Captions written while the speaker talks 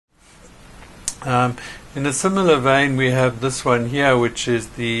In a similar vein, we have this one here, which is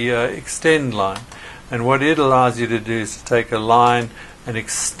the extend line. And what it allows you to do is to take a line and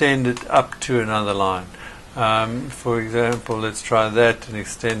extend it up to another line. For example, let's try that and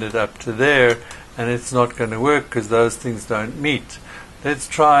extend it up to there, and it's not going to work because those things don't meet. Let's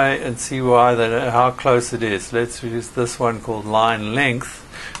try and see how close it is. Let's use this one called line length,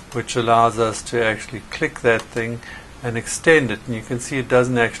 which allows us to actually click that thing and extend it, and you can see it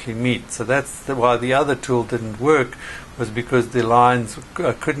doesn't actually meet. So that's why the other tool didn't work, was because the lines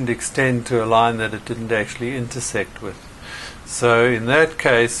couldn't extend to a line that it didn't actually intersect with. So in that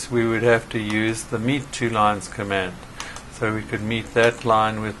case, we would have to use the meet two lines command. So we could meet that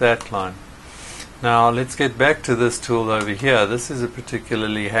line with that line. Now let's get back to this tool over here. This is a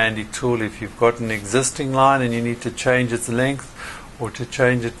particularly handy tool if you've got an existing line and you need to change its length or to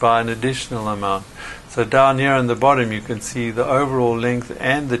change it by an additional amount. So down here on the bottom you can see the overall length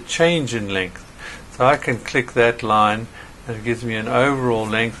and the change in length. So I can click that line and it gives me an overall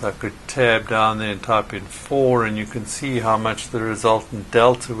length. I could tab down there and type in 4 and you can see how much the resultant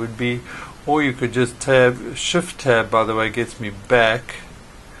delta would be. Or you could just shift tab, by the way, gets me back.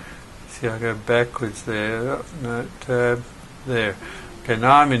 See, I go backwards there. No, tab there. Okay,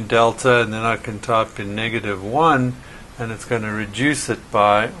 now I'm in delta, and then I can type in -1 and it's going to reduce it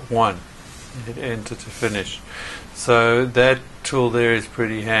by 1. Hit enter to finish. So that tool there is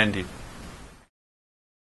pretty handy.